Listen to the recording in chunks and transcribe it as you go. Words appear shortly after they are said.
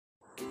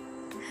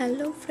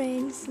Hello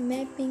friends,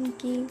 मैं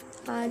पिंकी।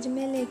 आज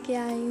मैं लेके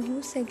आई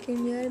हूँ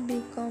second year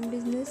BCom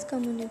business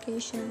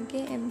communication के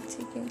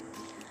MCQ।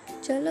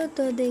 चलो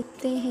तो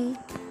देखते हैं।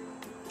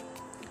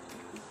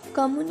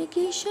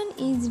 Communication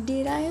is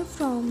derive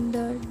from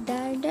the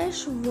dash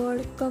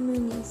word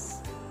communis.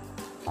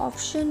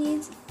 Option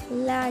is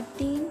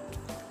Latin,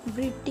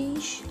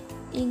 British,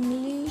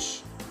 English,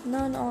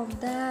 none of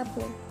the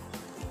above.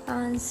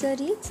 Answer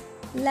is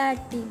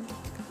Latin.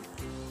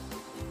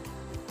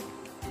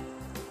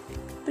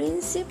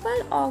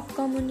 Principles of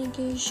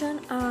communication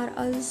are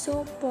also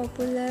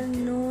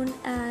popularly known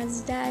as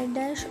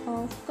dash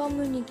of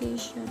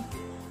communication.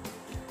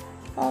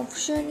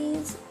 Option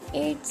is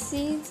 8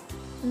 C's,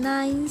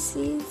 9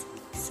 C's,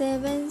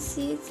 7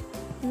 C's,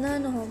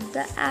 none of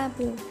the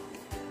above.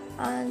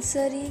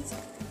 Answer is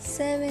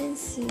 7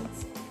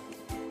 C's.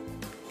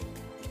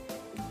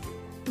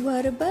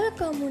 Verbal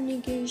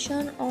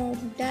communication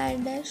of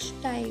dash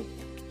type.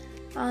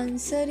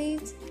 Answer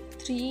is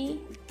 3,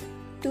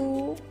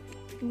 2,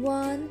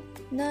 1,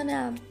 none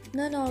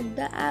of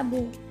the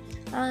above.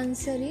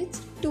 Answer is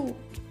 2.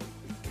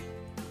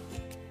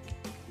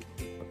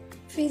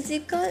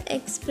 Physical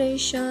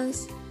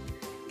expressions,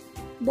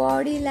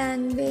 body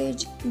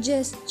language,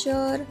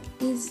 gesture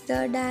is the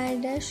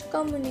dash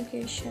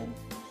communication.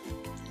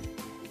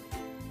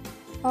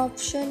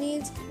 Option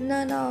is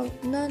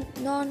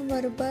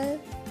non-verbal,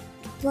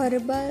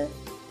 verbal,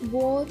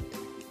 both,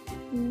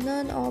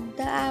 none of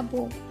the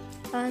above.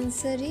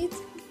 Answer is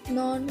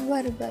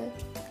non-verbal.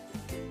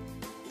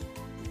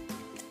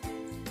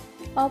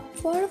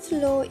 Upward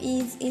flow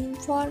is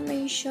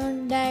information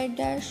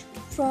dash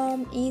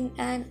from in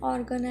an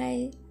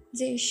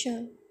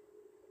organization.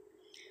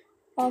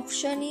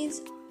 Option is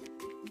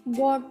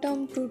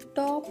bottom to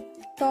top,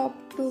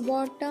 top to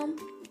bottom,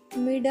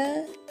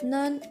 middle,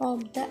 none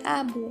of the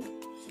above.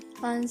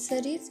 Answer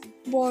is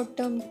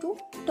bottom to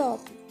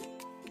top.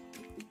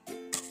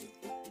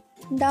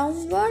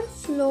 Downward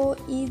flow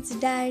is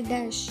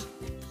dash.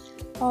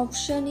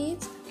 Option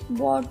is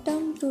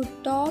bottom to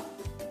top,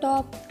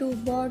 top to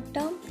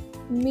bottom,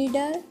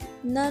 middle,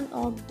 none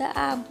of the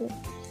above.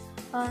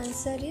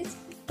 Answer is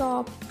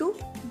top to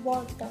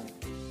bottom.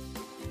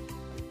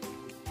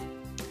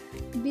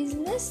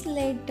 Business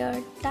letter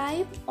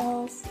type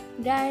of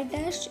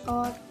dash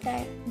or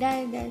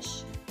dash.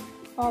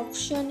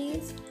 Option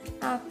is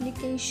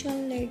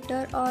application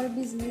letter or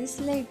business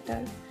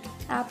letter,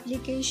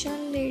 application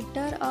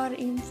letter or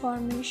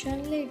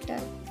information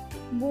letter,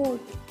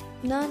 both,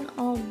 none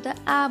of the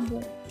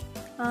above.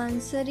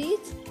 Answer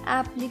is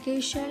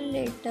application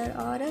letter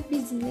or a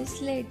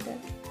business letter.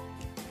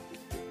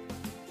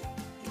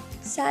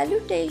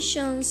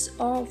 Salutations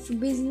of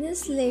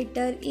business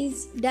letter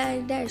is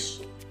dash.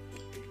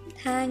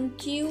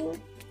 Thank you,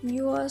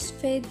 yours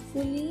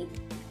faithfully,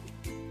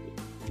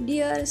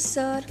 dear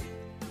sir,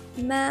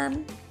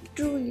 ma'am,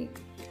 truly.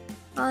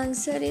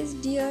 Answer is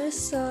dear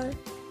sir,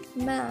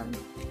 ma'am.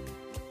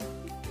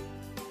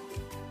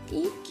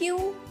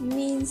 EQ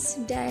means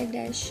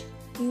dash.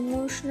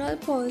 Emotional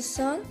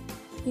person,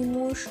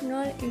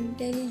 emotional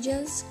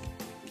intelligence,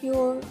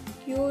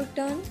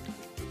 quotient,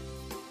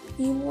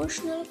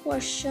 emotional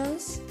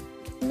questions,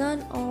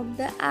 none of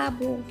the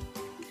above.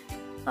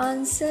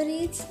 Answer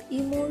is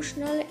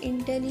emotional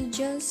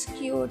intelligence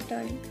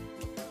quotient.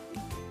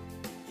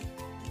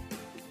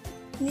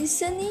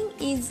 Listening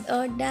is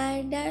a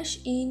dash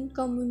in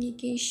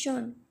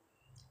communication.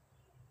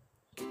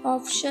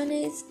 Option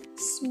is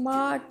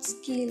smart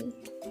skill,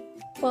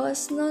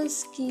 personal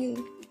skill,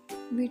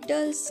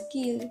 vital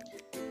skill,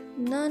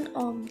 none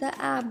of the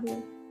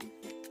above.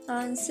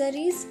 Answer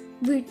is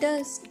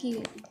vital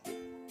skill.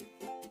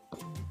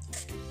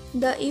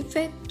 The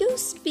effective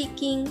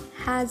speaking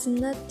has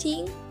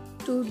nothing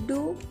to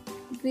do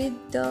with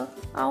the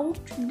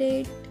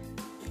outdated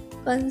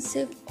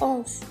concept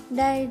of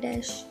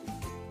dash.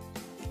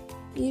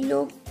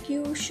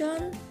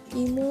 Elocution,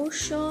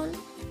 emotion,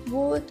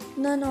 both,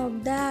 none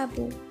of the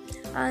above.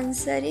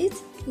 Answer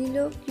is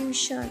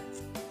elocution.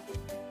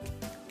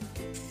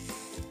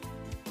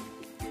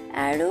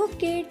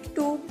 Advocate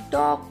to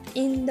talk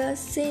in the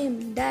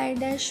same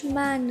dash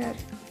manner.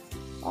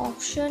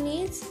 Option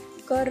is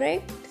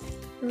correct,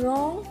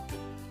 wrong,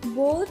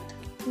 both,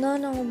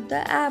 none of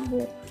the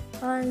above.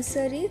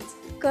 Answer is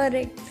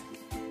correct.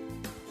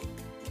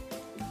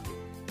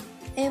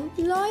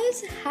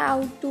 Employees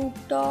have to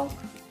talk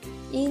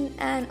in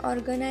an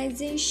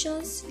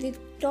organization with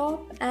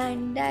top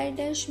and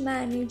dash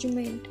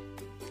management.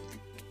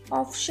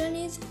 Option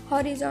is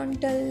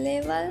horizontal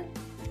level,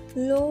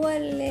 lower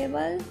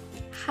level,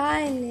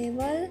 high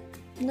level,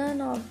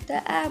 none of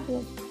the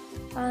above.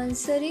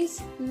 Answer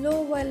is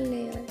lower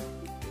level.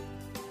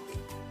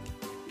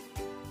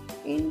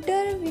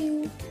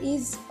 Interview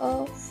is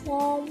a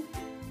form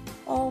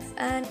of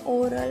an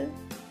oral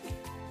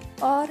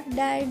or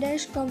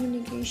dash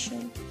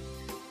communication.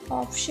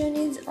 Option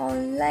is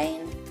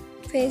online,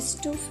 face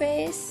to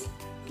face,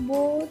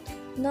 both,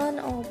 none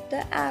of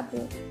the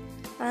above.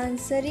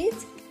 Answer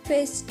is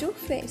face to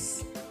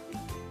face.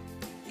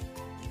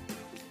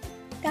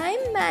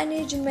 Time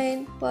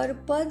management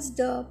purpose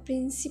the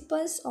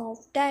principles of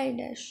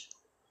dash.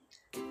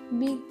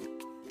 Be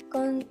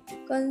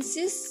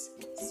consist,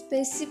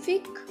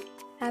 specific,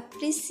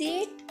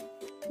 appreciate,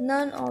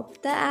 none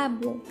of the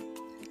above.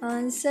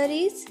 Answer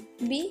is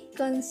be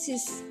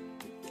consist.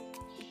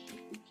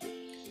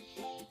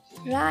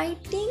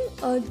 Writing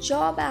a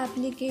job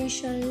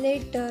application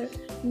letter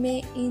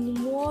may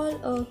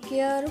involve a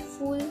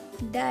careful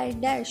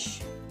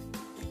dash.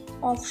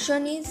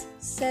 Option is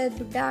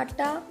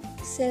self-data,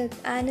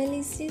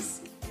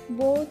 self-analysis,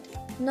 both,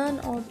 none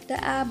of the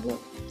above.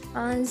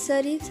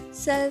 Answer is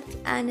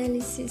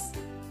self-analysis.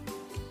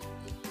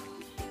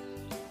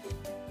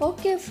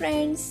 Okay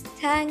friends,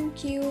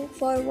 thank you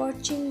for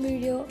watching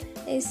video.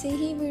 ऐसे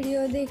ही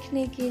video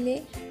देखने के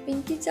लिए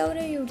Pinky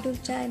Chaure YouTube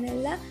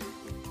channel ला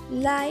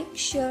like,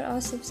 share और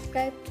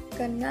subscribe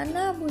करना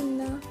ना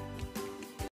भूलना।